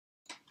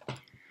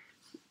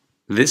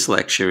This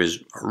lecture is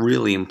a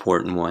really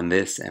important one,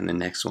 this and the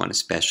next one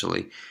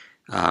especially,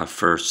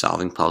 for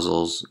solving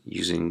puzzles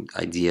using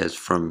ideas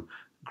from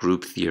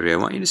group theory. I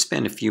want you to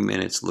spend a few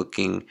minutes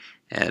looking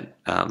at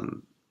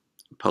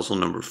puzzle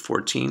number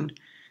 14.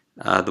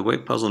 The way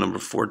puzzle number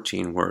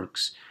 14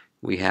 works,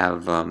 we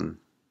have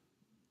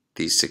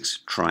these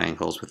 6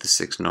 triangles with the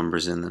 6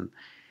 numbers in them.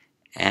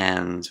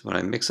 And when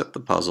I mix up the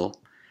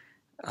puzzle,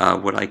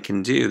 what I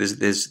can do,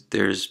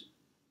 there's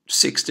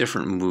 6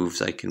 different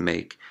moves I can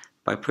make.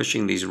 By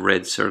pushing these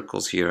red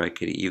circles here, I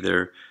could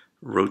either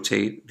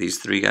rotate these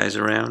 3 guys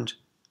around,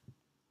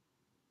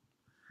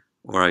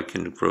 or I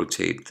can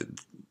rotate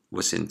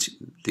what's in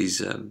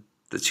the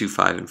 2,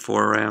 5, and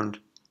 4 around,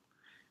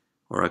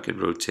 or I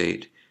could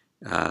rotate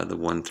the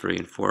 1, 3,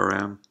 and 4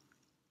 around.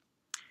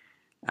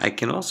 I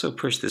can also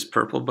push this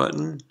purple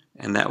button,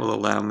 and that will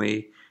allow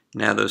me,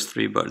 now those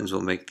 3 buttons will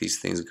make these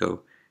things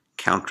go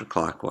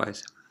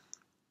counterclockwise.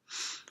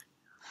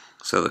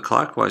 So the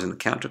clockwise and the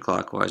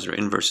counterclockwise are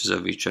inverses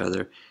of each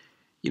other.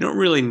 You don't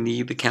really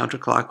need the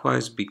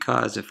counterclockwise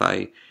because if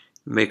I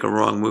make a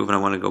wrong move and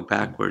I want to go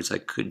backwards, I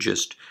could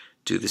just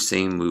do the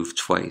same move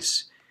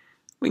twice.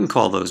 We can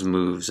call those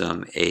moves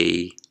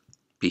A,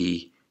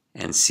 B,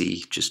 and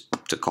C, just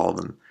to call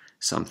them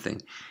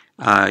something.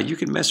 You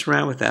can mess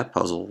around with that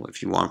puzzle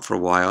if you want for a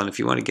while, and if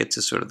you want to get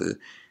to sort of the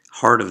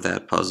heart of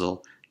that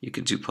puzzle, you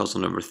could do puzzle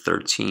number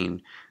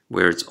 13,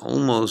 where it's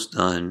almost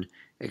done,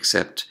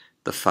 except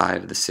the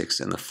 5, the 6,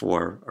 and the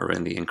 4 are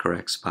in the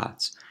incorrect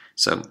spots.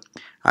 So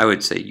I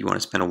would say you want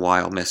to spend a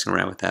while messing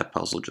around with that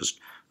puzzle just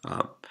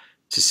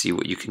to see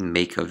what you can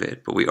make of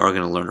it. But we are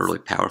going to learn a really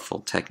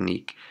powerful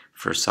technique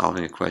for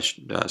solving a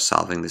question,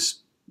 solving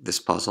this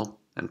puzzle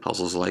and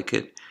puzzles like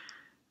it.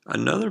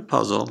 Another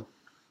puzzle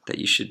that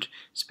you should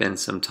spend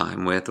some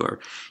time with, or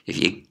if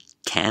you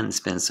can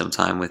spend some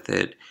time with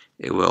it,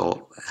 it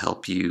will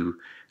help you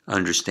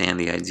understand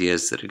the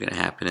ideas that are going to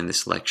happen in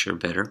this lecture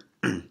better.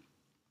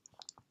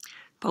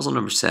 Puzzle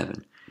number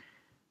 7.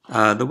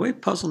 The way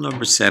puzzle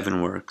number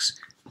 7 works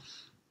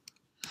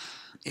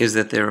is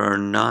that there are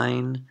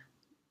 9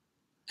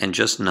 and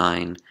just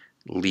 9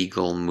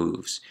 legal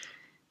moves.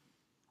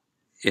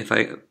 If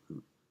I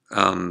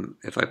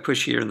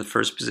push here in the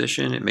first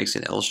position, it makes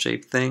an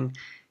L-shaped thing,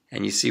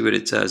 and you see what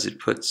it does. It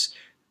puts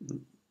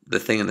the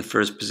thing in the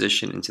first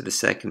position into the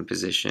second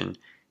position,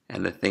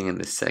 and the thing in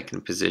the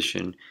second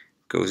position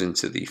goes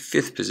into the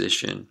 5th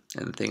position,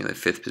 and the thing in the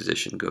 5th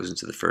position goes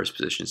into the 1st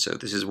position. So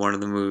this is one of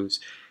the moves,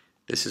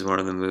 this is one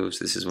of the moves,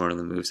 this is one of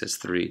the moves, that's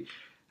 3.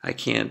 I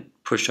can't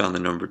push on the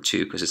number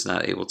 2 because it's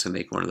not able to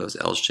make one of those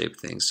L-shaped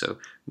things. So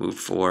move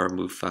 4,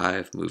 move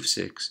 5, move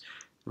 6,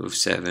 move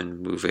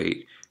 7, move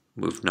 8,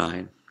 move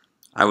 9.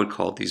 I would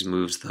call these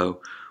moves,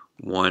 though,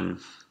 1,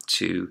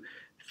 2,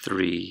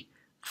 3,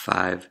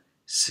 5,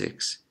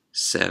 6,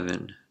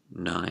 7,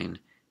 9,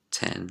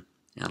 10,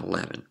 and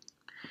 11.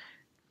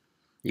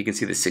 You can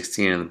see the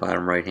 16 in the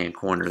bottom right hand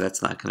corner.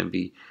 That's not going to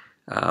be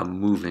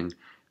moving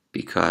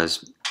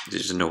because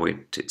there's no way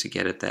to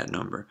get at that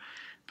number.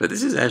 But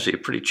this is actually a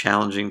pretty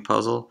challenging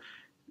puzzle,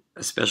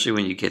 especially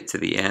when you get to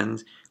the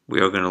end.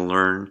 We are going to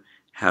learn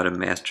how to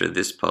master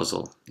this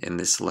puzzle in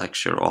this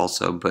lecture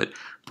also. But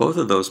both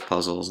of those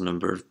puzzles,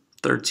 number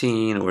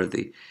 13 or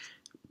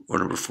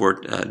number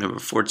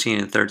 14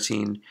 and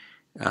 13,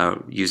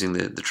 using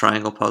the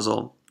triangle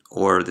puzzle,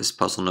 or this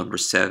puzzle number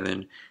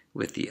 7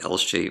 with the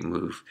L-shaped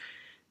move,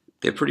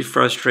 they're pretty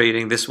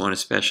frustrating, this one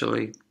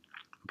especially,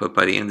 but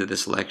by the end of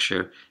this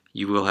lecture,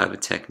 you will have a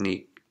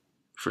technique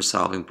for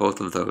solving both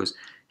of those,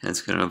 and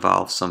it's going to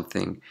involve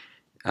something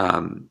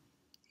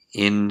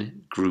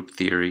in group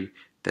theory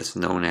that's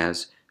known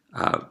as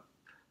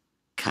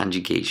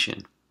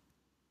conjugation.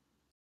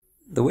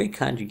 The way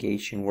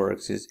conjugation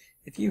works is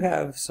if you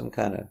have some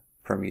kind of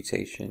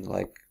permutation,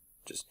 like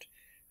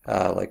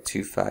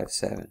 2, 5,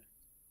 7,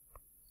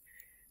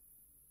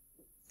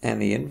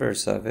 and the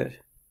inverse of it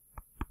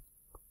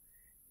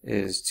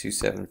is 2,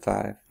 7,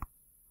 5.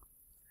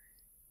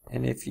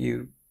 And if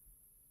you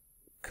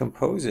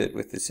compose it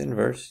with this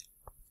inverse,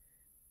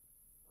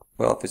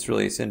 well, if it's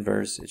really its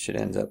inverse, it should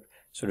end up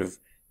sort of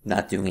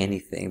not doing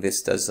anything.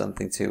 This does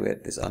something to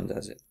it, this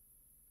undoes it.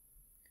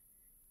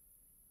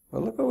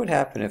 Well, look what would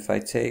happen if I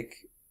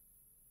take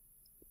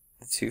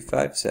the 2,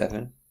 5,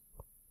 7,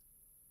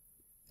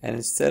 and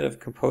instead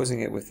of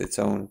composing it with its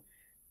own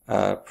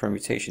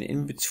permutation,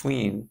 in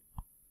between,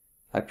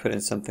 I put in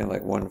something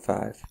like 1,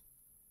 5.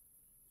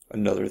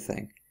 Another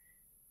thing,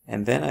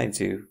 and then I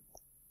do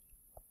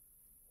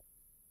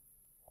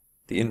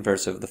the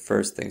inverse of the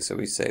first thing. So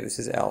we say this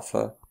is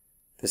alpha,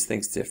 this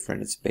thing's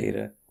different, it's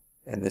beta,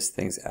 and this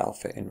thing's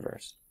alpha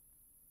inverse.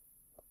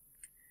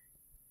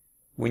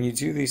 When you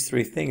do these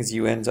 3 things,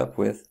 you end up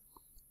with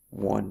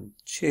 1,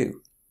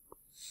 2.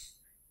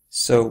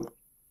 So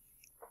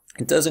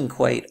it doesn't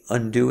quite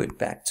undo it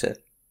back to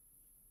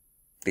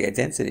the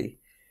identity,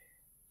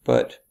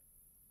 but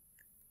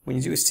when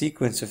you do a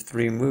sequence of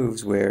 3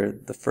 moves where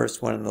the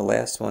first one and the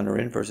last one are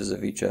inverses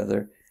of each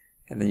other,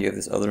 and then you have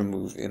this other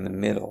move in the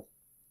middle,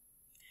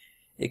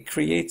 it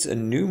creates a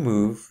new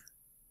move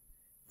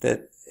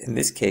that in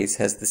this case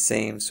has the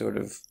same sort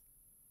of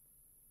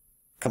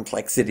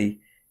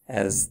complexity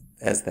as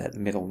that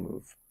middle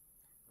move.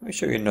 Let me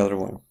show you another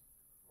one.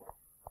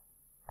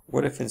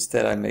 What if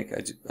instead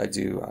I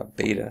do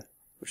beta,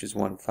 which is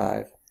 1,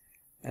 5,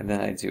 and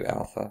then I do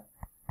alpha,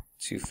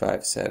 2,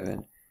 5,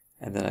 7,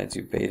 and then I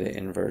do beta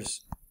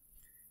inverse.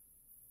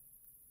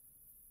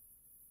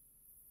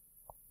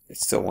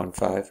 It's still 1,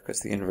 5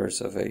 because the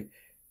inverse of a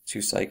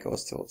 2 cycle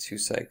is still a 2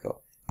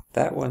 cycle.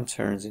 That one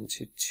turns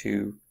into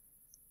 2,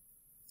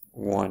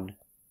 1,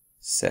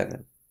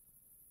 7.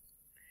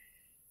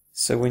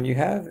 So when you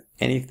have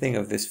anything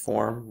of this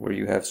form where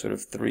you have sort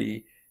of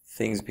three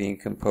things being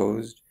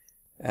composed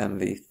and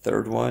the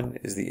third one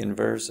is the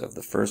inverse of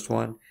the first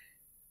one,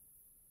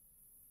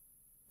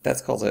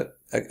 that's called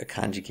a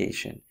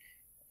conjugation.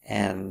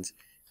 And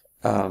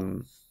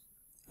I'm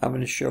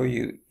going to show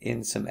you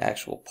in some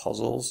actual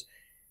puzzles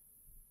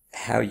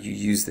how you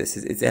use this.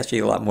 It's actually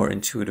a lot more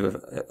intuitive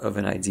of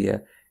an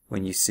idea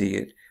when you see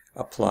it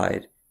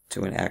applied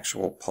to an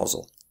actual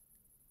puzzle.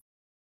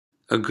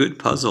 A good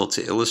puzzle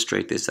to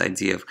illustrate this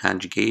idea of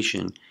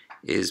conjugation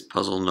is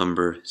puzzle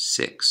number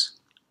 6.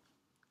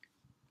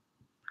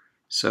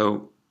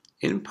 So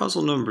in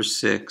puzzle number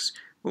 6,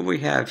 what we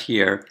have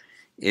here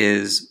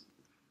is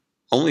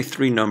only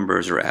 3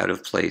 numbers are out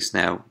of place.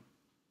 Now,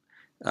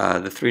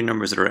 the 3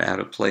 numbers that are out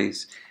of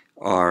place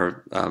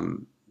are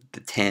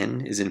the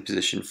 10 is in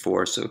position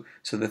 4. So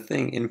the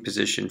thing in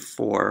position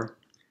 4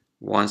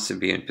 wants to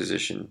be in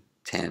position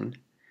 10.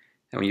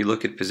 And when you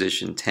look at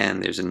position 10,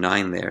 there's a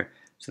 9 there.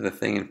 So the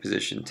thing in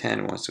position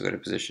 10 wants to go to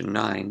position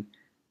 9.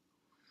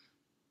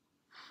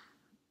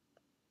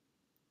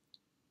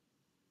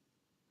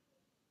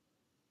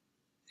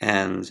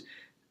 And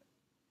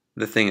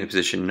the thing in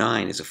position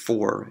 9 is a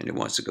 4, and it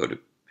wants to go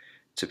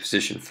to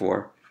position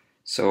 4.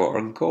 So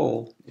our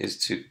goal is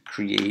to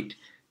create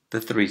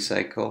the 3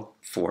 cycle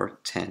 4,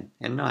 10,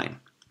 and 9.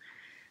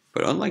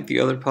 But unlike the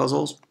other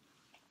puzzles,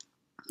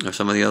 or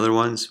some of the other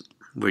ones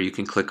where you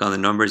can click on the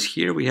numbers,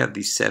 here we have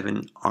these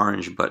 7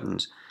 orange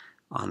buttons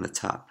on the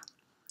top.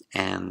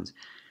 And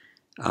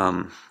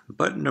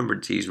button number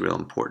D is real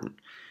important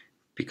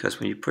because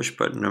when you push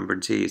button number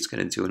D, it's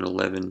going to do an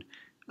 11,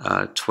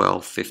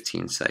 12,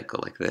 15 cycle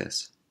like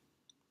this.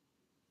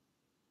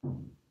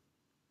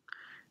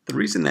 The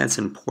reason that's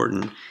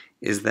important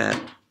is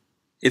that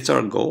it's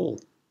our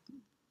goal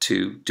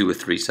to do a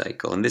 3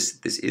 cycle, and this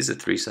is a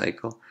 3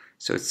 cycle,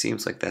 so it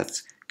seems like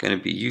that's going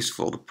to be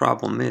useful. The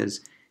problem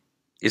is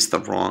it's the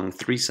wrong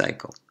 3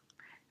 cycle.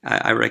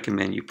 I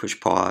recommend you push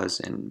pause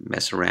and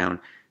mess around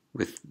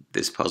with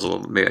this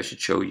puzzle. Maybe I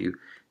should show you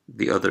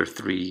the other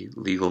 3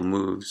 legal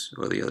moves,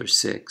 or the other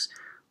 6.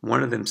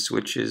 One of them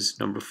switches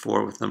number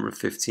 4 with number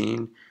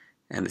 15,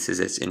 and this is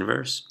its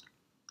inverse,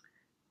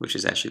 which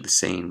is actually the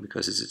same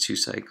because it's a 2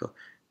 cycle.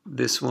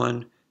 This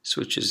one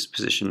switches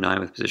position 9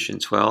 with position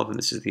 12, and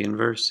this is the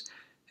inverse.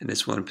 And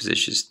this one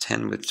positions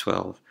 10 with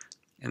 12,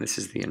 and this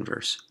is the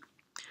inverse.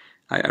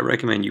 I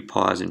recommend you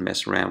pause and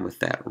mess around with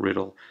that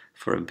riddle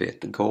for a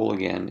bit. The goal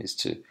again is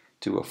to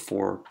do a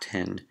 4,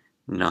 10,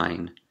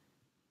 9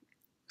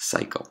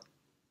 cycle.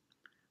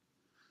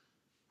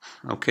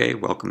 Okay,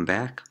 welcome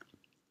back.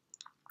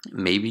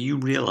 Maybe you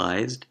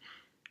realized,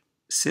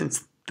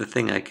 since the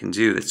thing I can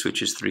do that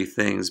switches 3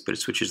 things, but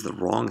it switches the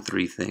wrong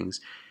 3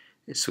 things,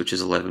 it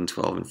switches 11,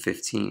 12, and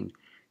 15.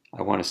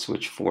 I want to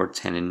switch 4,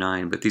 10, and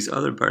 9, but these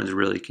other buttons are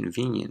really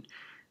convenient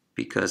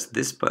because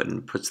this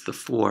button puts the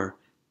 4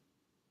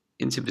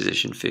 into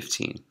position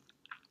 15.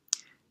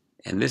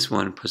 And this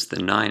one puts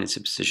the 9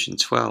 into position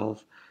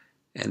 12,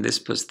 and this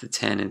puts the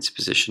 10 into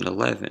position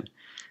 11.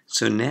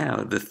 So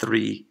now the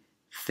 3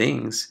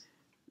 things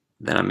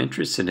that I'm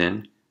interested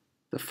in,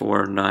 the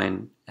 4,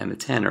 9, and the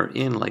 10, are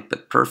in like the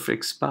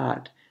perfect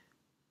spot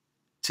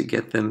to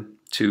get them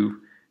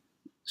to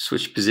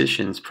switch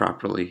positions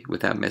properly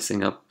without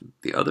messing up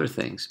the other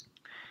things.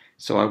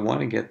 So I want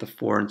to get the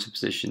 4 into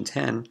position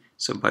 10,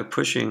 so by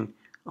pushing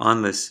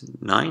on this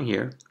 9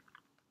 here,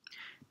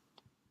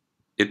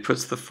 it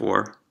puts the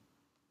 4,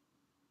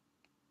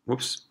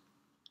 whoops,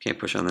 can't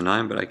push on the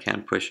 9, but I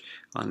can push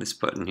on this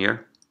button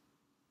here.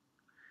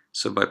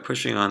 So by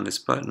pushing on this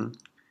button,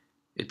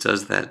 it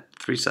does that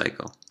 3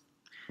 cycle.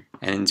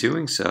 And in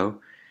doing so,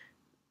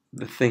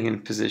 the thing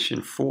in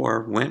position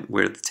 4 went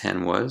where the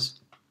 10 was,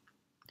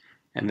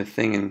 and the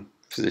thing in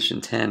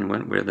position 10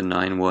 went where the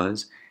 9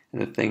 was, and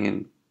the thing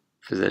in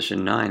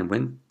position 9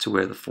 went to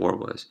where the 4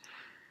 was.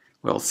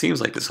 Well, it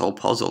seems like this whole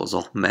puzzle is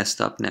all messed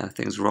up now.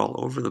 Things are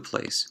all over the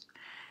place.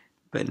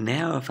 But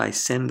now if I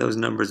send those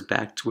numbers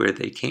back to where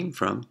they came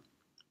from,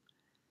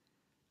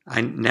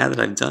 now that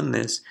I've done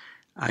this,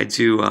 I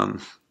do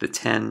the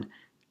 10,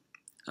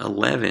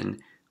 11,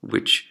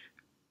 which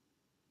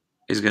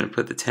is going to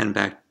put the 10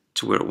 back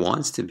to where it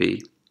wants to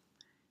be,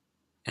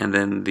 and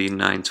then the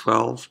 9,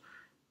 12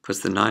 puts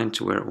the 9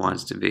 to where it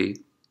wants to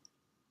be,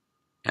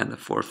 and the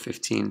 4,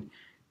 15,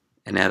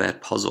 and now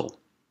that puzzle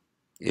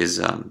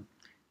is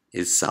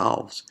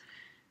solved.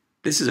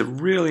 This is a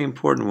really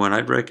important one.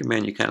 I'd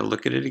recommend you kind of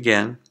look at it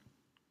again,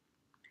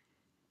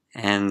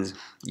 and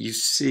you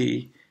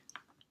see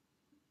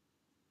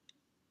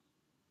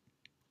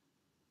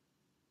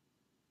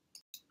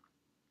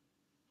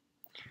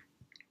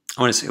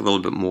I want to say a little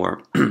bit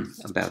more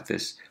about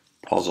this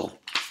puzzle.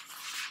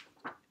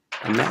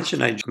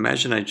 Imagine I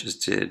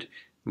just did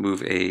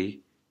move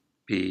A,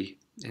 B,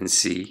 and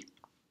C,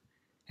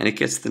 and it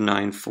gets the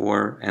 9,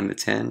 4, and the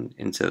 10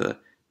 into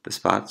the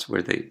spots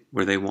where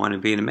they want to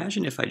be. And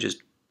imagine if I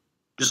just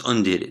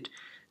undid it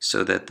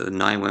so that the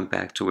 9 went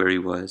back to where he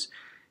was,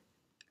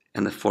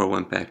 and the 4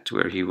 went back to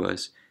where he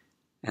was,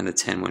 and the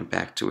 10 went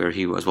back to where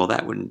he was. Well,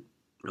 that wouldn't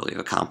really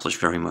accomplish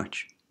very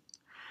much.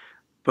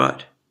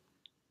 But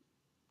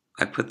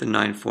I put the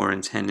 9, 4,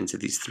 and 10 into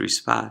these 3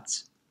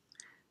 spots.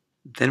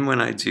 Then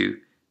when I do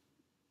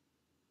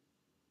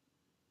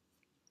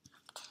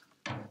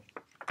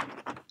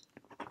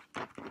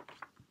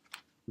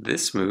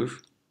this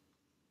move,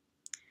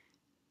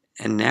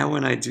 and now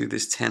when I do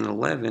this 10,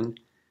 11,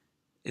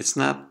 it's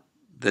not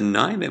the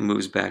 9 that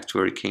moves back to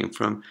where it came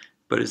from,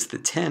 but it's the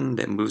 10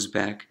 that moves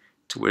back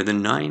to where the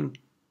 9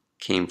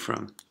 came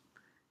from.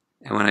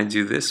 And when I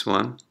do this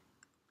one,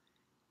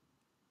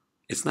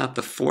 it's not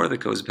the 4 that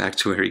goes back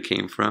to where he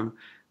came from,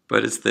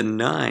 but it's the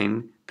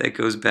 9 that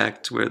goes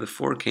back to where the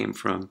 4 came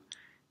from.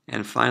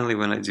 And finally,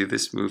 when I do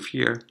this move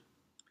here,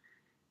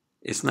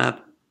 it's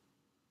not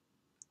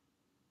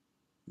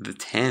the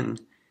 10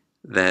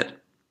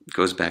 that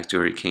goes back to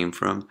where he came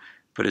from,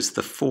 but it's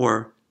the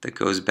 4 that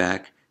goes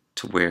back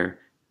to where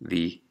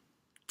the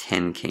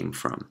 10 came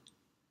from.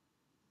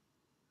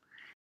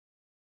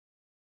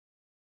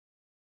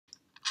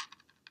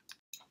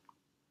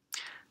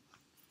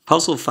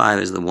 Puzzle 5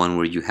 is the one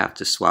where you have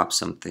to swap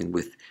something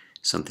with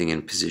something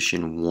in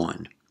position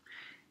 1.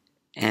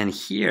 And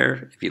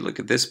here, if you look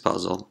at this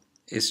puzzle,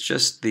 it's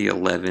just the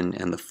 11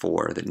 and the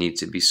 4 that need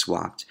to be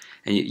swapped.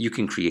 And you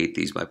can create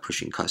these by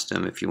pushing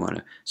custom if you want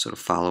to sort of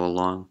follow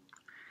along.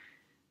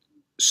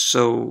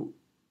 So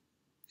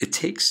it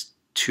takes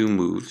 2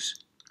 moves.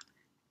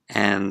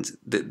 And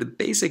the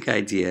basic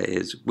idea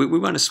is we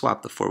want to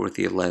swap the 4 with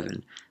the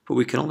 11, but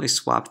we can only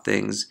swap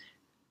things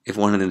if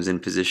one of them is in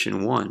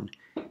position 1.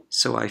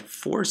 So I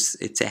force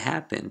it to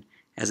happen.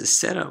 As a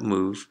setup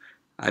move,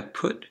 I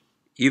put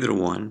either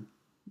one.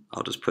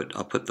 I'll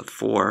put the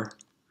 4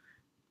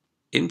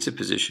 into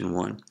position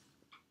 1.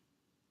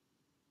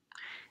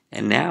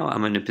 And now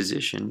I'm in a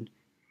position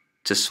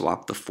to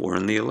swap the 4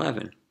 and the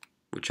 11,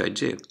 which I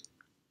do.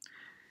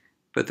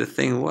 But the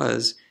thing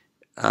was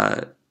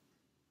that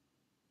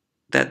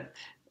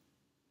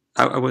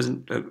I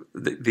wasn't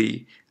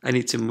I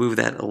need to move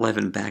that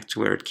 11 back to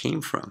where it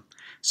came from.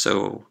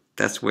 So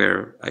that's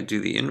where I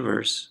do the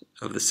inverse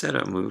of the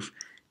setup move,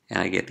 and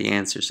I get the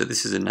answer. So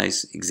this is a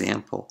nice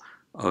example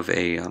of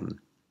a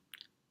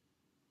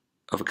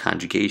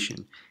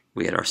conjugation.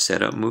 We had our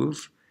setup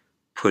move,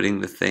 putting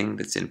the thing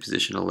that's in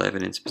position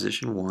 11 into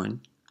position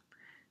 1.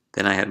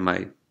 Then I had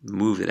my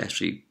move that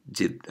actually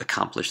did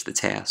accomplish the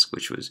task,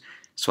 which was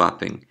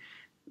swapping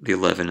the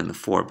 11 and the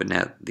 4, but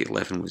now the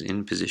 11 was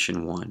in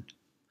position 1.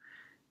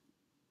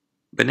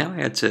 But now I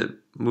had to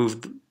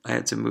move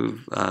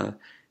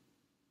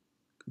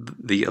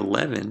the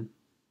 11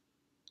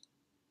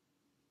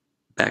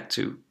 back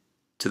to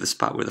the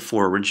spot where the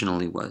 4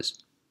 originally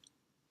was.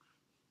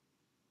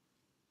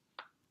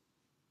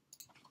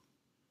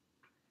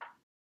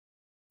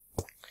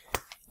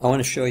 I want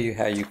to show you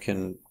how you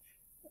can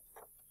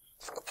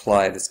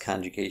apply this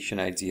conjugation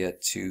idea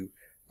to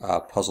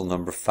puzzle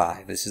number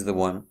 5. This is the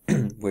one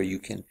where you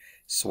can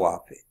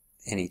swap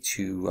any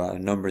 2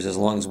 numbers as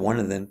long as one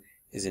of them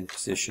is in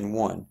position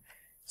 1.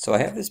 So I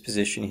have this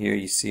position here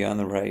you see on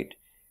the right,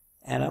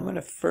 and I'm going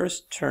to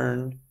first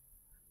turn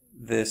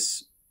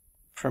this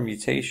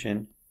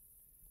permutation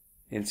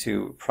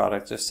into a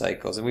product of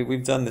cycles. And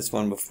we've done this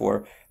one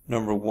before.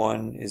 Number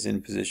 1 is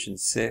in position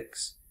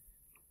 6.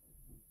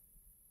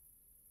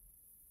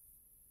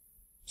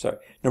 Sorry,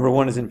 number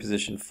 1 is in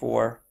position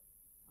 4,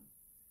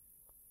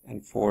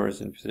 and 4 is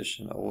in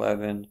position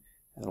 11,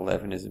 and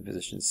 11 is in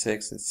position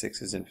 6, and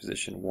 6 is in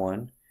position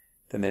 1.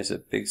 Then there's a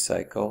big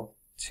cycle.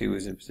 2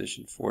 is in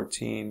position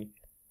 14,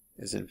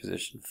 is in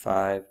position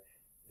 5,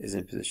 is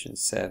in position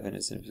 7,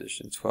 is in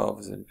position 12,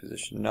 is in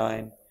position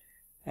 9,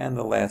 and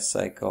the last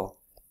cycle,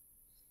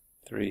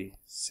 3,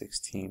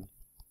 16,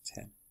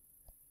 10.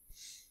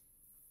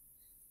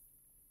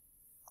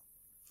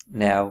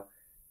 Now,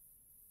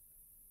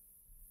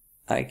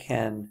 I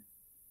can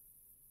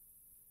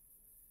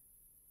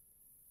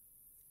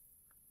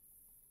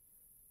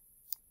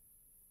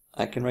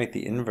write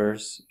the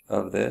inverse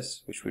of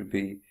this, which would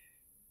be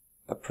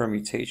a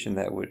permutation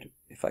that would,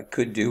 if I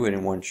could do it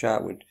in one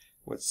shot, would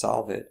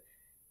solve it.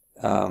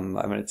 I'm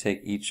going to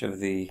take each of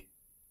the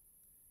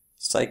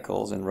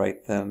cycles and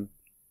write them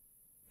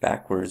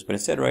backwards, but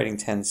instead of writing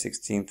 10,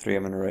 16, 3,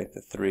 I'm going to write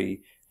the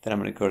 3. Then I'm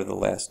going to go to the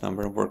last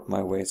number and work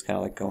my way. It's kind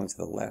of like going to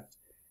the left.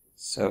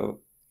 So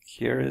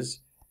here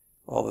is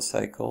all the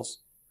cycles.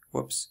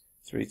 Whoops,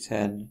 3,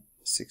 10,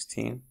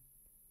 16.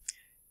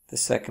 The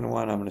second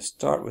one, I'm going to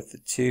start with the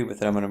 2, but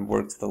then I'm going to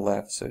work to the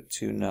left. So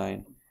 2,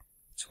 9,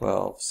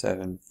 12,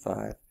 7,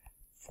 5,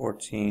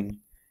 14.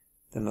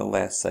 Then the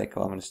last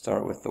cycle, I'm going to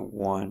start with the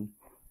 1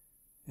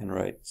 and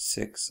write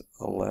 6,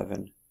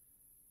 11,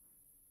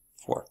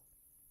 4.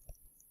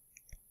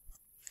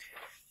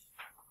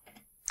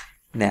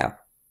 Now,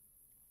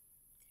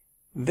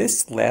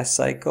 this last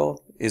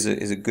cycle is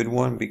a good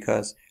one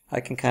because I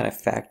can kind of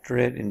factor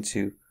it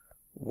into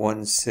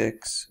 1,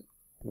 6,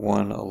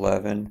 1,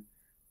 11,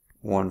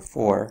 1,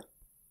 4.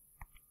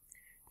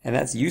 And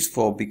that's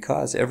useful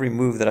because every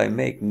move that I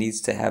make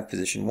needs to have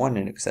position 1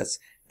 in it, because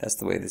that's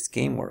the way this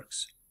game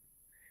works.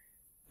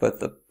 But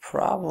the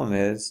problem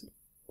is,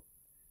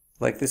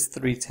 like this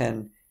 3,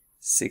 10,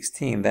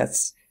 16,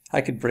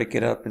 I could break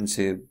it up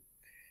into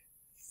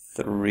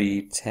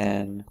 3,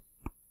 10,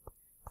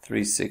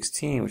 3,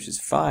 16, which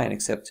is fine,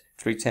 except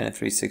 3, 10 and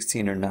 3,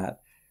 16 are not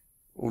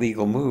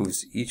legal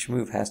moves. Each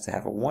move has to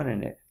have a 1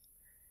 in it.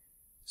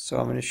 So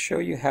I'm going to show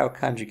you how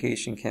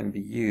conjugation can be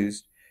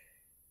used.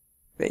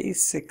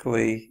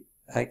 Basically,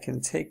 I can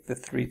take the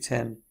 3,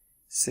 10,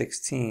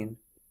 16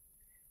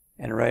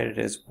 and write it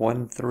as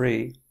 1,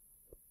 3,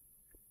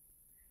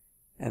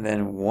 and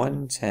then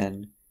 1,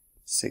 10,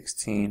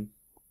 16,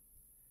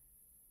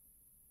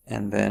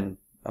 and then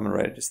I'm going to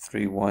write it as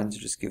 3, 1 to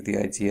just give the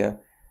idea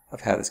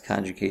of how this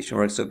conjugation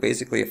works. So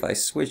basically, if I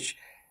switch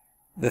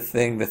the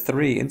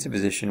 3 into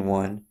position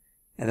 1,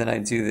 and then I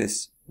do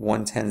this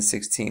 1, 10,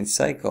 16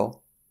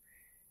 cycle,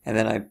 and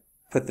then I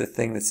put the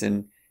thing that's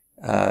in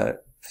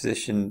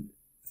position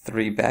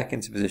 3 back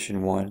into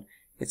position 1,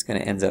 it's going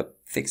to end up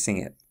fixing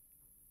it.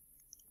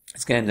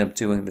 It's going to end up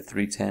doing the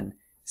 3, 10,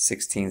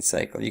 16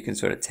 cycle. You can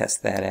sort of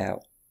test that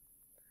out.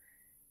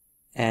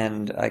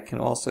 And I can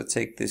also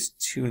take this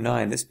 2,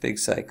 9, this big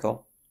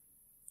cycle.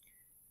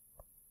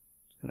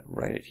 I'm going to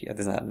write it here.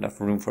 There's not enough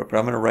room for it, but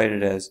I'm going to write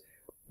it as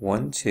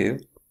 1, 2.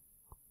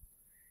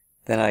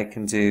 Then I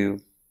can do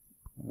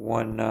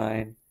 1,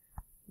 9,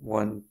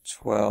 1,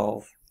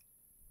 12,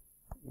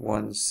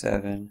 1,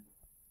 7,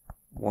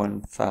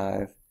 1,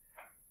 5,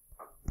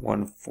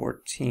 1,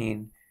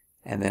 14,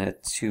 and then a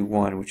 2,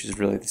 1, which is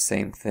really the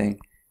same thing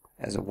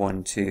as a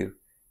 1, 2,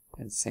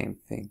 and same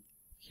thing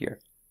here.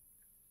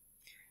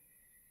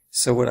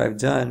 So what I've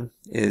done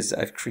is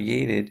I've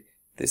created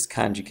this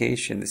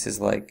conjugation. This is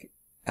like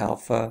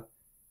alpha,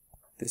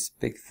 this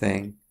big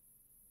thing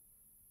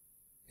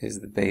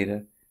is the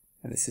beta,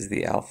 and this is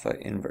the alpha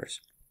inverse.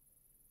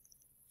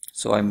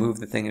 So I move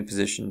the thing in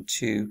position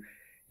 2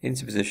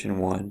 into position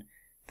 1,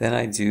 then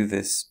I do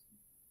this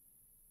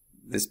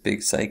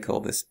big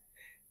cycle,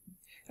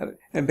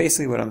 and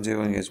basically what I'm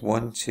doing is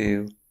 1,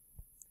 2,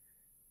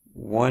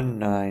 1,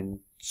 9,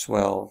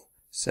 12,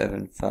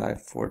 7,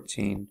 5,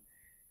 14,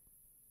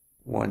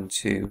 1,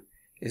 2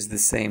 is the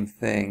same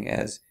thing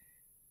as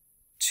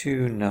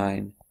 2,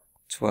 9,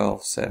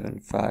 12, 7,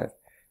 5,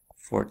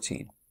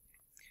 14.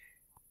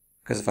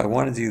 Because if I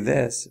want to do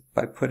this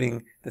by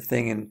putting the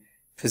thing in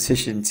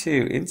position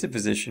 2 into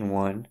position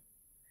 1,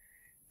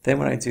 then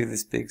when I do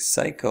this big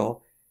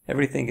cycle,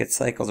 everything gets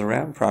cycled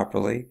around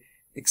properly,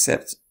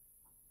 except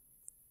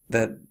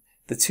that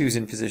the 2's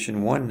in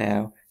position 1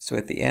 now, so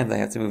at the end I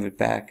have to move it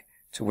back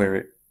to where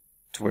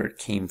it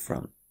came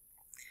from.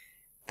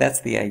 That's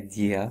the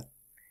idea,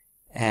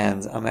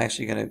 and I'm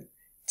actually going to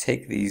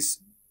take these,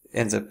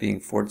 ends up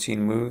being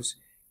 14 moves.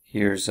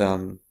 Here's,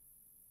 oops,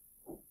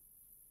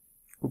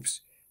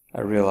 I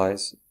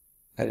realize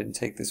I didn't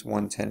take this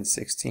 1, 10,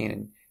 16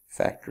 and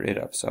factor it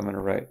up, so I'm going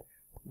to write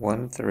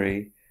 1,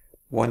 3,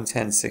 1,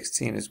 10,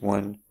 16 is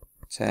 1,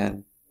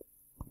 10,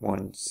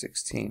 1,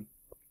 16.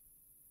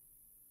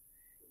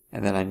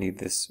 And then I need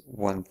this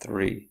 1,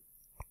 3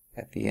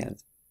 at the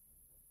end.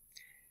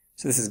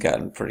 So this has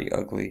gotten pretty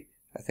ugly.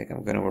 I think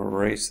I'm going to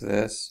erase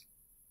this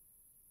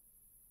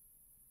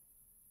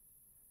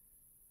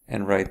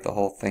and write the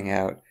whole thing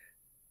out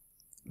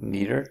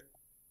neater.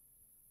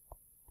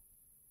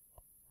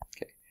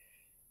 Okay,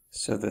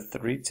 so the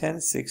 3,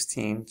 10,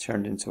 16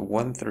 turned into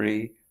 1,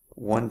 3,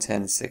 1,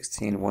 10,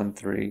 16, 1,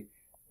 3,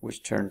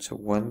 which turned to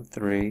 1,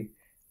 3.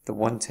 The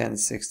 1, 10,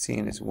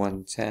 16 is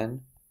 1,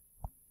 10,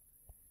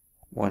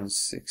 1,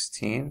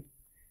 16,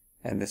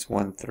 and this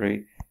 1,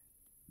 3.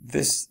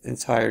 This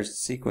entire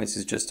sequence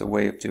is just a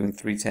way of doing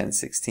 3, 10,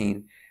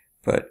 16,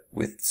 but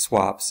with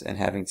swaps and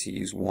having to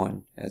use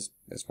 1 as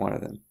one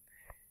of them.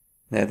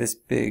 Now this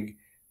big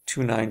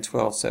 2, 9,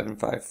 12, 7,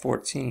 5,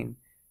 14,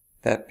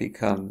 that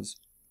becomes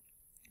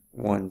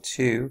 1,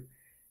 2,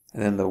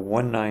 and then the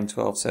 1, 9,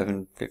 12,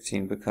 7,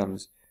 15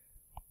 becomes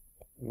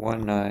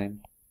 1, 9,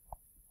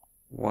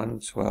 1,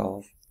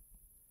 12,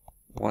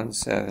 1,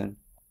 7,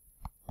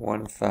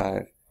 1,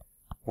 5,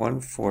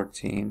 1,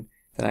 14.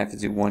 Then I have to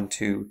do 1,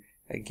 2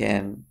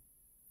 again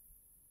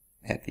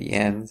at the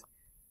end.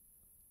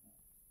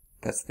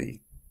 That's the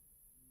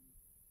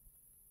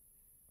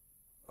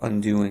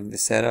undoing the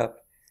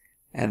setup.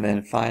 And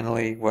then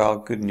finally, well,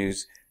 good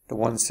news, the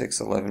 1,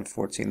 6, 11,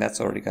 14, that's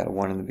already got a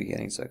 1 in the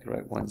beginning, so I could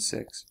write 1,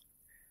 6,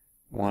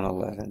 1,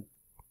 11,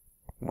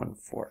 1,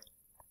 4.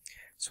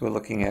 So we're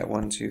looking at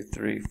 1, 2,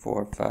 3,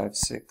 4, 5,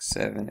 6,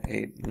 7,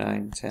 8,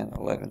 9, 10,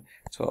 11,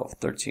 12,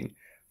 13,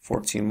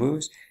 14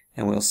 moves,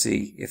 and we'll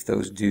see if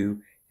those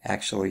do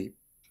actually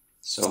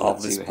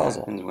solve this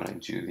puzzle. Happens when I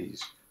do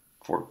these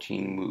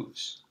 14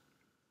 moves.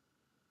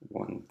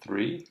 1,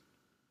 3,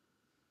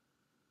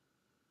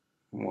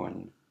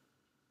 1,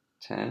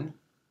 10,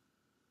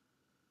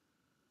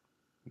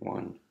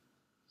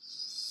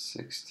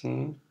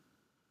 116,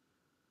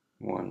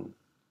 1,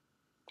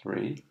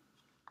 3.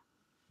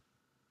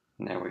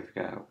 Now we've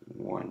got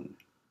 1,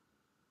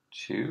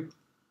 2,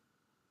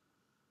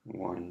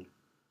 1,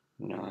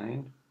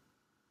 9,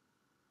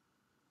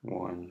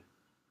 1,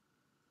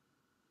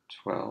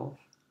 12,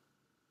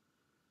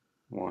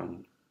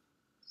 1,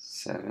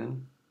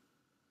 7,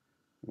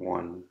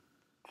 1,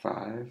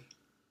 5,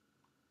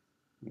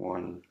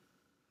 1,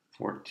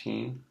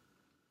 14,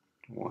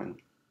 1,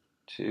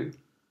 2,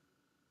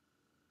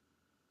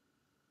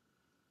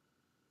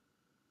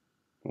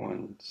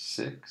 1,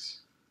 6,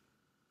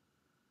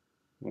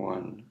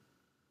 1,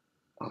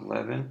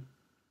 11,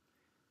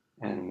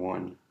 and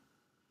 1,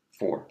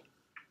 4.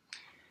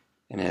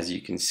 And as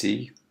you can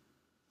see,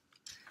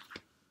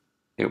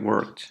 it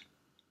worked.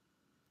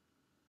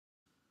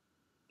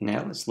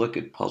 Now let's look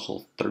at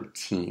puzzle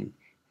 13.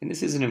 And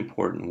this is an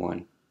important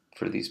one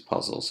for these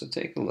puzzles, so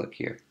take a look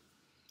here.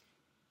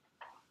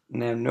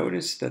 Now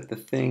notice that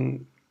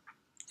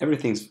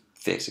everything's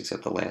fixed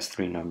except the last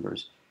three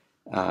numbers.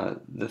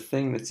 The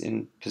thing that's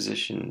in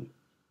position,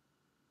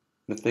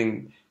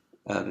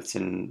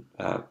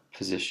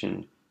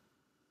 position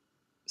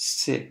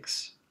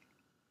 6,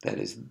 that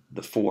is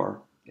the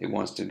 4, it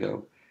wants to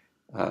go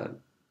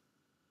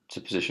to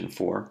position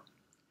 4.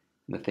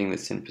 And the thing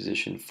that's in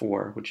position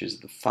 4, which is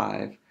the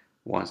 5,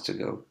 wants to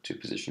go to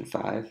position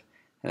 5.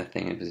 And the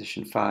thing in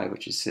position 5,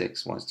 which is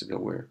 6, wants to go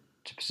where?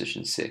 To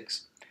position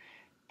 6.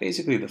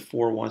 Basically, the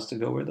 4 wants to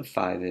go where the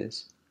 5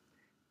 is,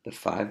 the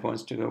 5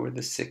 wants to go where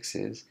the 6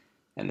 is,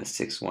 and the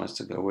 6 wants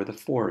to go where the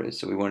 4 is.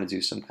 So we want to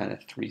do some kind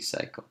of 3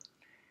 cycle.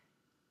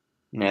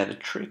 Now the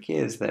trick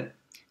is that,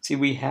 see,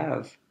 we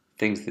have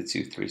things that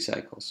do 3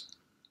 cycles.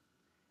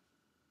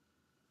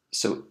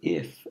 So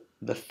if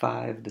the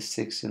 5, the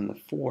 6, and the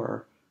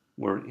 4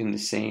 were in the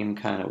same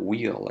kind of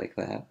wheel like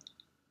that,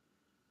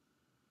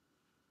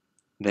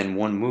 then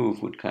one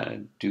move would kind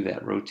of do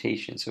that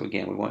rotation. So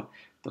again,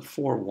 the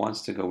 4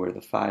 wants to go where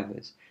the 5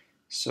 is.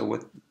 So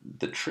what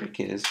the trick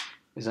is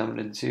I'm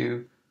going to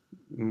do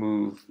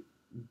move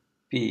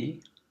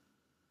B,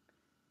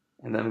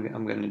 and then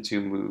I'm going to do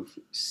move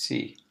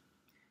C.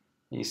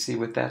 And you see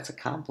what that's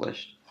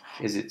accomplished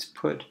is it's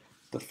put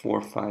the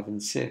 4, 5,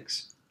 and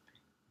 6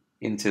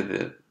 into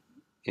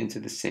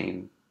the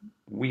same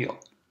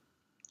wheel.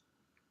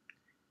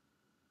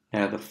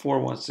 Now the 4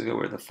 wants to go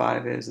where the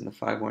 5 is, and the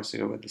 5 wants to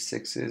go where the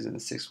 6 is, and the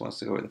 6 wants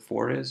to go where the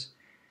 4 is.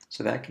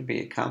 So that can be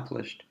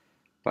accomplished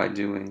by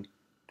doing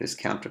this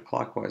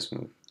counterclockwise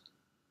move.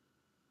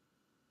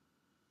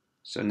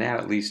 So now,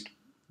 at least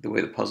the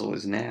way the puzzle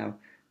is now,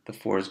 the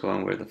 4 is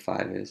going where the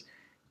 5 is,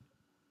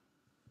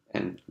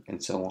 and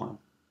so on.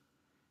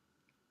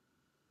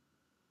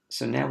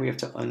 So now we have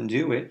to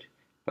undo it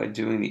by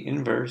doing the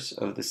inverse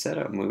of the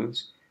setup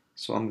moves.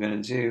 So I'm going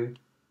to do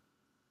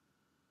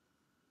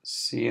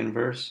C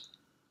inverse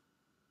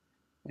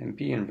and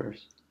B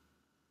inverse.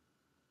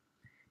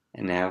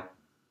 And now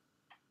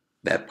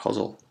that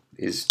puzzle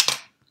is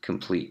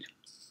complete.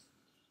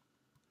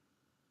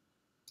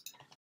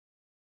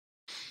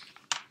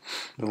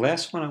 The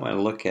last one I want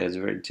to look at is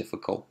a very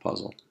difficult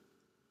puzzle.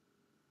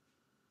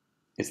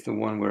 It's the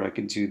one where I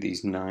could do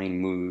these 9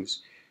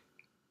 moves,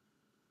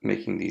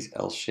 making these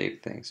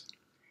L-shaped things.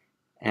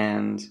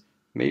 And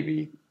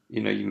maybe,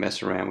 you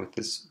mess around with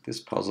this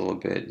puzzle a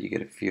bit, you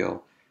get a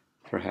feel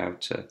for how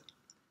to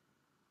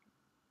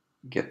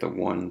get the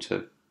 1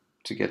 to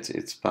get to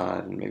its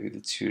spot, and maybe the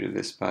 2 to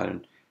this spot,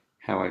 and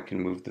how I can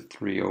move the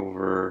 3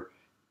 over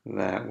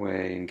that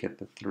way and get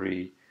the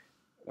 3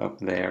 up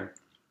there.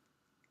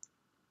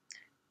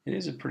 It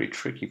is a pretty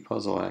tricky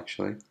puzzle,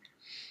 actually.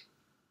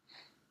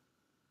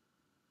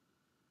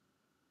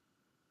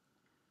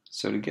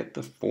 So to get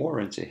the 4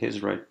 into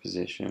his right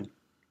position,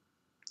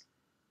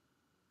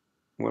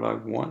 what I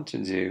want to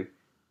do,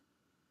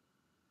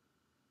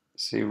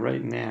 see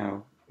right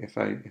now, if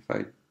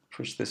I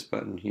push this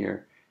button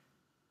here,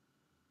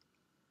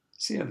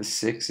 see how the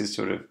 6 is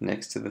sort of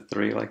next to the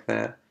 3 like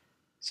that?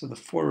 So the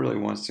 4 really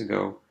wants to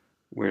go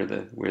where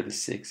the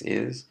 6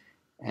 is,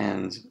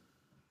 and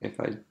if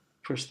I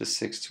push the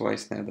 6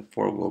 twice now, the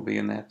 4 will be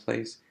in that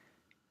place,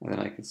 and then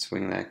I could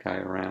swing that guy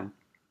around.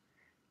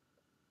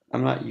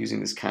 I'm not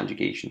using this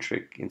conjugation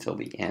trick until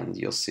the end,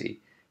 you'll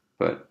see,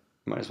 but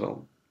might as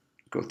well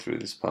go through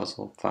this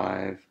puzzle.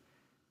 5,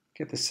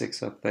 get the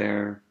 6 up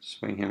there,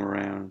 swing him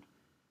around.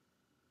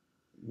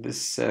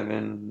 This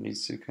 7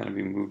 needs to kind of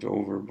be moved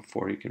over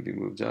before he can be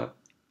moved up.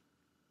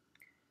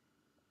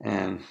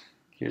 And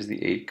here's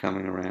the 8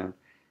 coming around.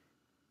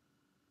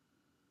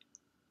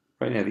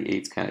 Right now the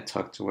 8's kind of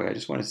tucked away. I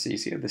just want to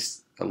see how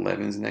this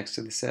 11's next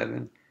to the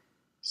 7?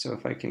 So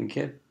if I can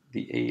get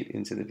the 8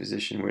 into the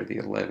position where the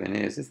 11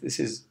 is, this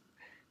is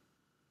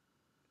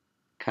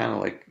kind of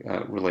like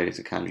related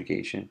to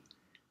conjugation,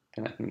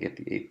 then I can get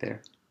the 8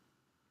 there.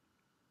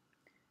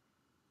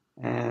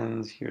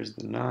 And here's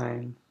the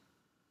 9.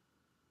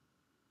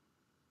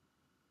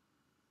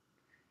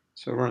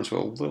 So I run into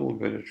a little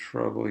bit of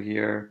trouble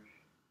here.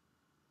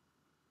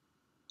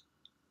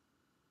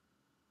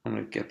 I'm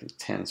going to get the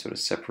 10 sort of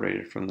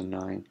separated from the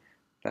 9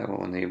 that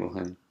will enable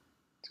him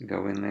to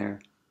go in there.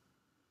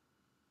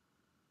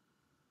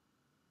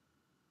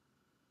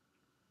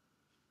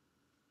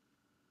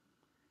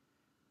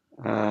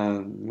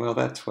 Well,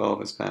 that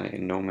 12 is kind of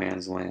in no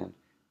man's land,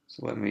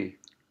 so let me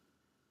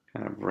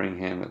kind of bring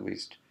him at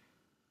least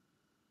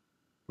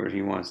where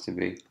he wants to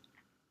be.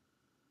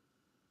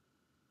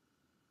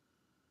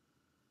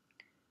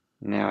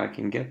 Now I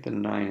can get the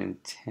 9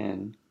 and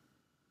 10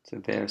 to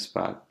their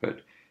spot,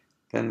 but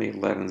then the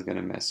 11 is going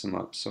to mess him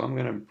up. So I'm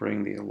going to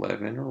bring the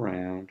 11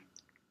 around,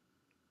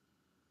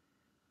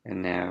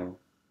 and now,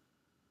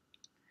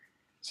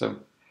 so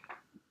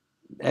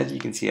as you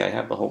can see, I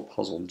have the whole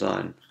puzzle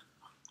done,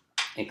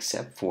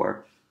 except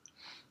for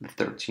the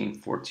 13,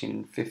 14,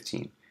 and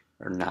 15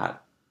 are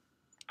not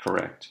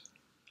correct.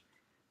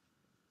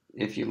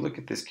 If you look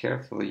at this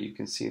carefully, you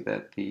can see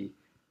that the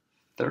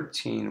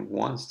 13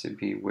 wants to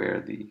be where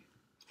the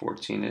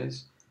 14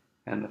 is,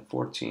 and the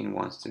 14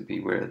 wants to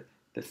be where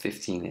the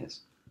 15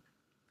 is.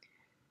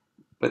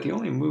 But the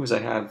only moves I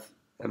have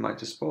at my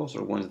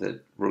disposal are ones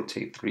that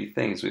rotate 3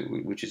 things,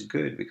 which is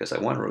good because I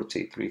want to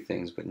rotate 3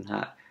 things, but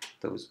not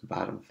those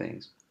bottom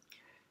things.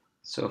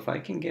 So if I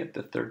can get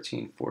the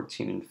 13,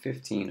 14, and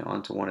 15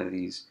 onto one of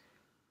these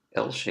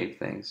L-shaped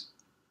things,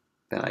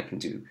 then I can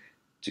do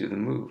the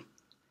move.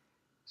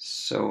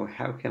 So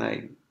how can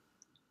I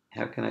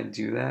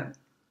do that?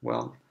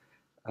 Well,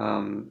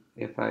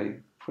 if I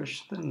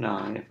push the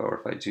 9, or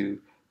if I do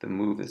the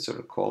move that's sort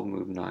of called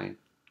move 9,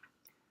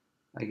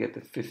 I get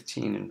the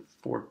 15 and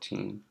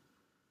 14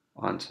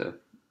 onto,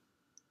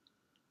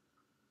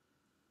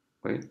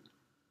 wait,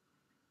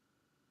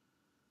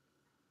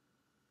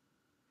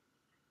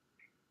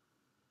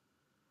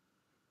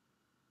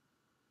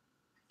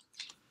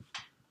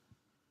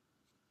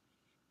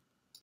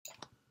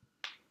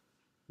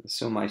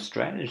 so my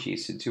strategy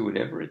is to do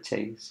whatever it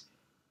takes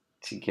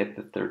to get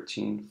the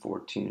 13,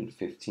 14, and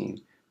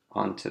 15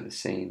 onto the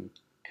same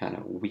kind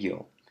of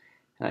wheel.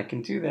 And I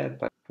can do that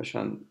by push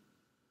on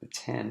the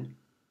 10,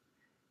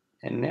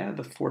 and now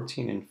the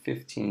 14 and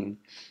 15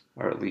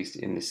 are at least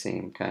in the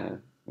same kind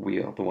of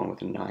wheel, the one with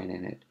the 9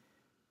 in it.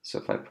 So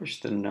if I push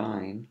the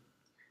 9,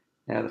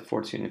 now the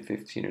 14 and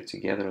 15 are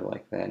together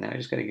like that. Now I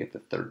just got to get the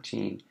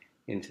 13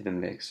 into the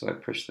mix. So I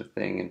push the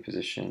thing in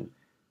position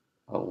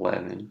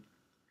 11.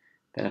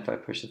 Then if I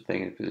push the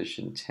thing in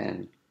position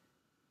 10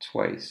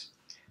 twice,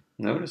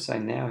 notice I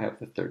now have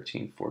the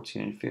 13,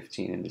 14, and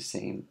 15 in the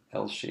same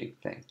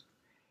L-shaped thing.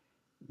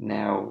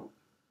 Now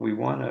we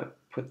want to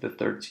put the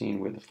 13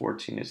 where the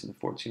 14 is and the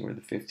 14 where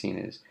the 15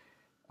 is.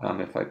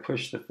 If I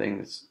push the thing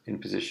that's in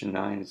position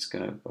 9, it's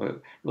going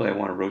to, really I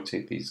want to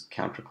rotate these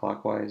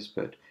counterclockwise,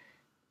 but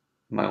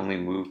my only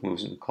move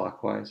moves them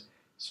clockwise.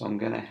 So I'm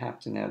going to have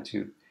to now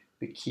do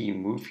the key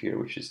move here,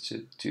 which is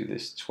to do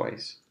this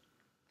twice.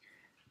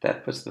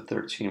 That puts the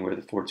 13 where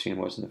the 14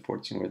 was and the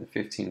 14 where the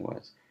 15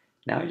 was.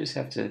 Now I just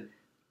have to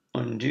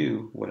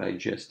undo what I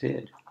just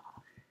did.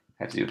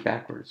 I have to do it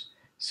backwards.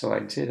 So I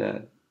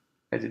did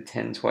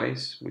 10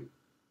 twice,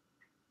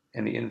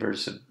 and the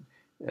inverse of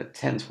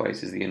 10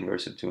 twice is the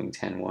inverse of doing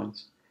 10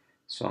 once.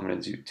 So I'm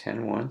going to do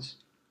 10 once.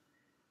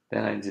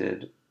 Then I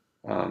did,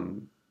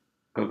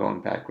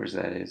 going backwards,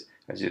 that is,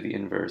 I did the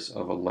inverse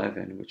of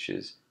 11, which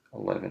is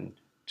 11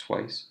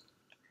 twice.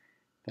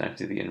 Then I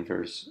do the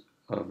inverse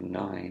of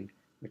 9,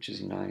 which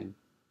is 9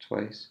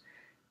 twice.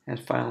 And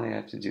finally, I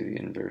have to do the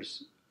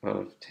inverse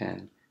of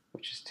 10,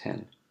 which is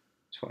 10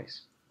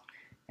 twice.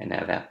 And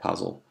now that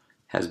puzzle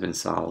has been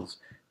solved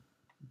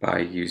by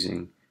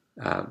using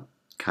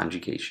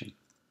conjugation.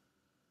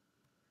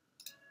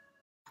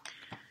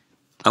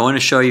 I want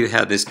to show you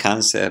how this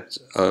concept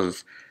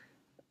of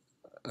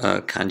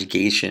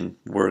conjugation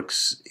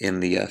works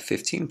in the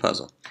 15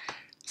 puzzle.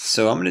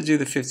 So I'm going to do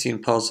the 15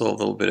 puzzle a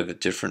little bit of a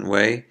different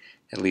way,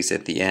 at least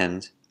at the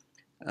end,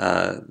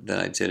 than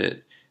I did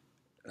it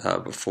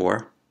before.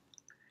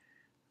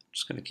 I'm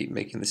just going to keep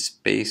making the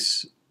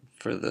space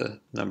for the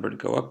number to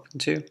go up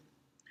into.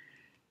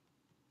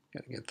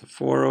 Got to get the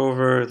 4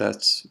 over.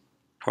 That's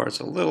part's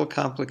a little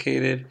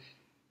complicated.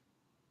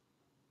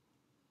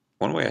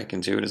 One way I can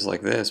do it is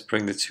like this.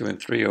 Bring the 2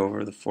 and 3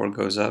 over. The 4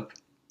 goes up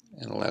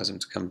and allows him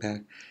to come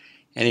back.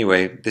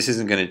 Anyway, this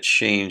isn't going to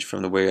change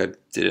from the way I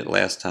did it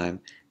last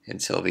time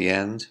until the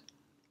end.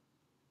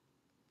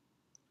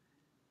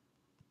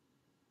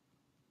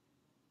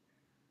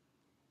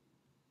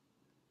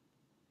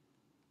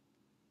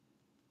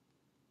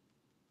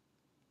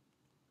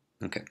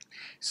 Okay,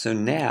 so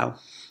now,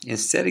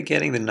 instead of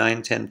getting the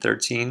 9, 10,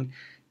 13,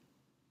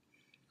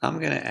 I'm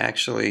going to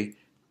actually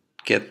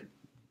get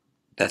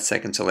that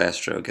second to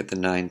last row, get the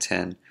 9,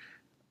 10,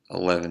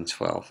 11,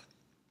 12.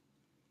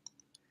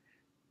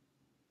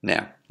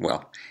 Now,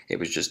 well, it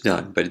was just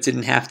done, but it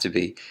didn't have to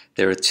be.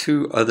 There are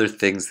 2 other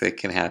things that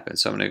can happen.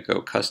 So I'm going to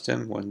go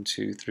custom, 1,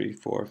 2, 3,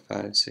 4,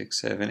 5,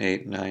 6, 7,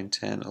 8, 9,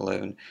 10,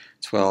 11,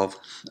 12.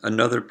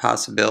 Another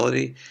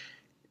possibility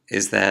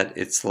is that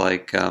it's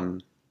like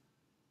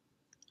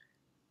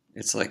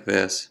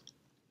this.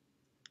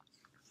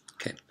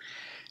 Okay,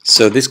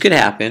 so this could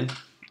happen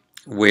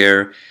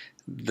where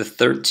the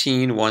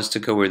 13 wants to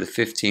go where the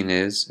 15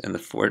 is, and the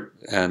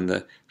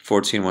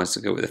 14 wants to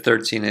go where the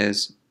 13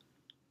 is,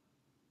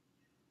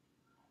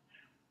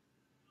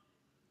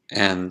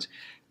 and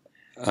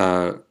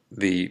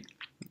the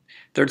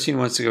 13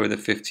 wants to go where the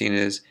 15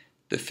 is,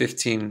 the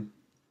 15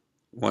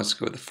 wants to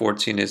go where the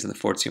 14 is, and the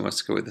 14 wants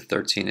to go where the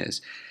 13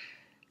 is.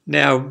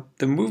 Now,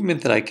 the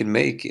movement that I can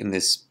make in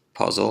this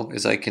puzzle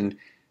is I can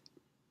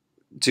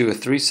do a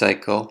 3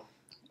 cycle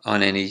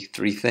on any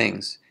 3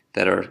 things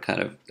that are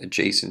kind of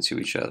adjacent to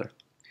each other.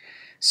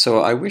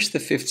 So I wish the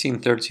 15,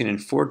 13,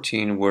 and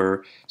 14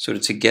 were sort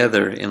of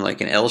together in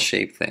like an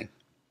L-shaped thing.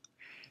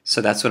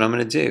 So that's what I'm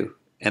going to do.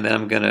 And then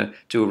I'm going to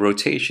do a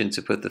rotation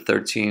to put the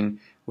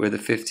 13 where the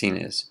 15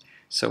 is.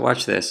 So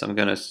watch this. I'm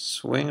going to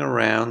swing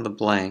around the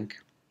blank.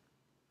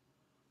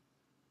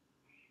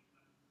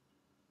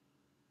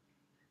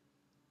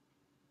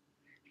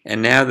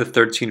 And now the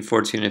 13,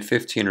 14, and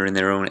 15 are in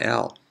their own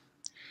L.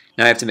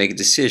 Now I have to make a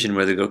decision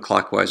whether to go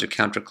clockwise or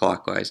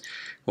counterclockwise.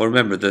 Well,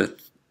 remember, the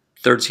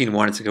 13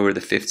 wanted to go where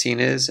the 15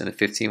 is, and the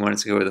 15 wanted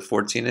to go where the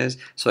 14 is,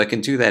 so I can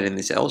do that in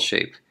this L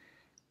shape.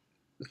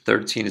 The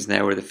 13 is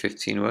now where the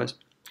 15 was.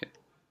 Okay.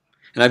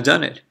 And I've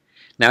done it.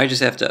 Now I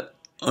just have to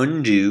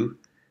undo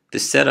the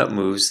setup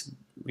moves,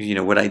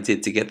 what I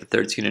did to get the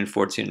 13 and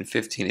 14 and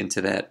 15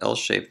 into that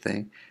L-shaped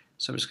thing.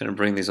 So I'm just going to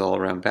bring these all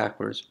around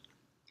backwards.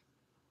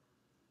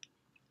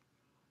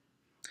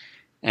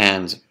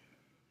 And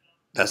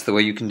that's the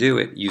way you can do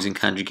it using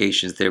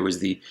conjugations. There was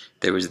the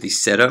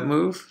setup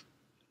move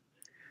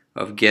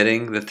of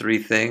getting the 3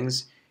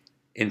 things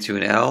into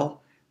an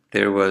L.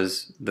 There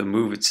was the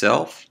move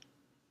itself.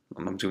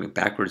 I'm doing it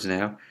backwards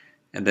now.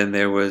 And then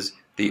there was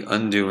the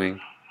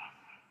undoing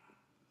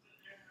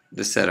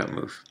the setup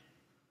move.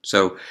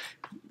 So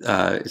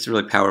it's a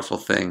really powerful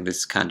thing,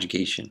 this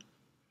conjugation.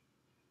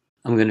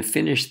 I'm going to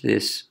finish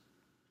this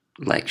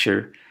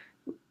lecture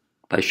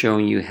by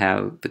showing you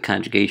how the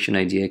conjugation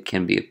idea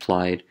can be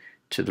applied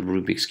to the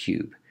Rubik's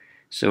Cube.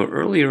 So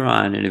earlier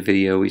on in a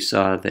video we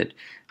saw that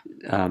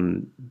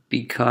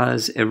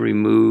because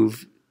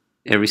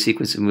every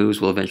sequence of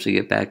moves will eventually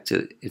get back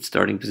to its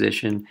starting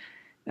position,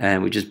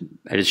 and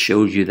I just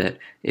showed you that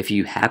if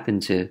you happen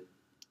to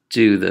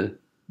do the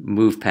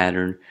move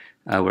pattern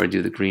where I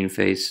do the green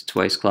face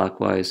twice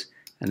clockwise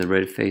and the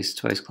red face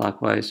twice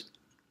clockwise,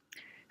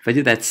 if I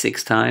did that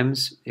 6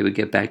 times, it would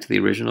get back to the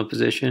original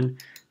position.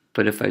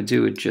 But if I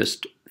do it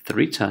just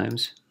 3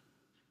 times,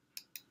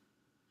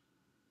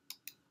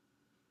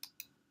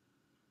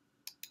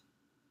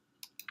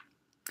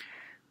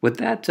 what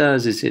that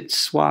does is it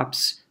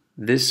swaps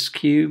this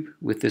cube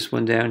with this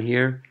one down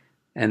here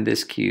and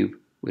this cube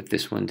with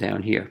this one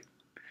down here.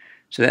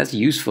 So that's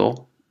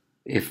useful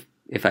if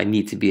I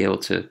need to be able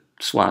to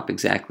swap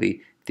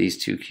exactly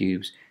these 2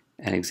 cubes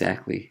and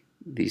exactly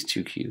these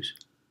 2 cubes.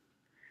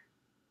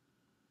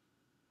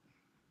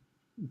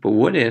 But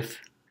what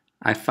if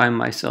I find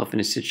myself in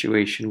a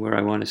situation where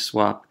I want to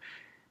swap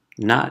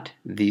not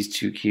these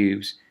 2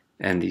 cubes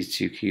and these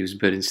 2 cubes,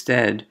 but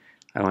instead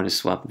I want to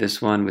swap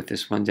this one with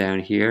this one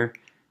down here,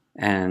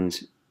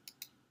 and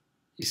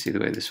you see the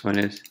way this one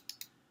is?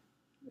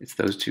 It's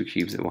those 2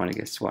 cubes that want to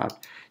get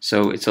swapped.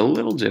 So it's a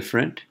little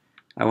different.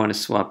 I want to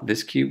swap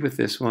this cube with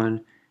this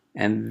one,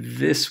 and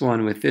this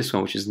one with this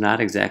one, which is not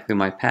exactly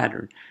my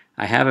pattern.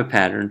 I have a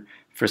pattern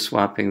for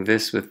swapping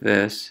this with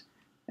this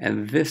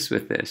and this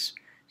with this.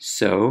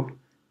 So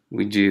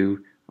we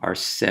do our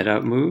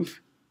setup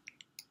move,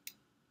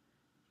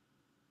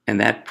 and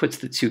that puts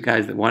the 2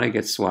 guys that want to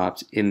get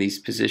swapped in these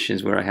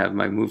positions where I have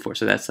my move for.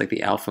 So that's like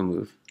the alpha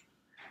move.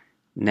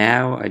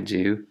 Now I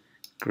do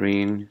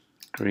green,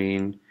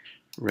 green,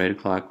 red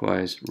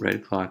clockwise,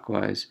 green,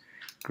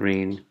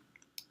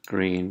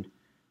 green,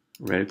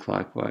 red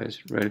clockwise,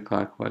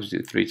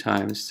 do 3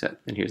 times,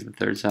 and here's the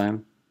 3rd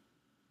time.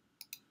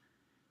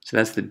 So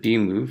that's the B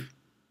move.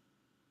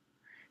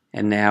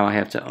 And now I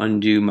have to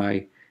do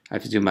my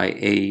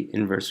A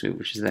inverse move,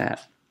 which is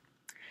that.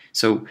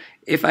 So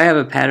if I have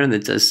a pattern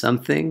that does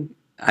something,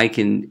 I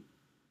can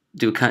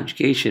do a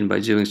conjugation by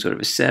doing sort of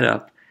a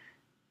setup,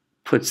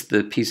 puts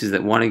the pieces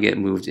that want to get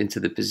moved into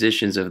the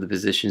positions of the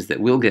positions that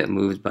will get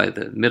moved by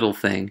the middle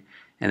thing,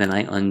 and then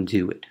I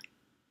undo it.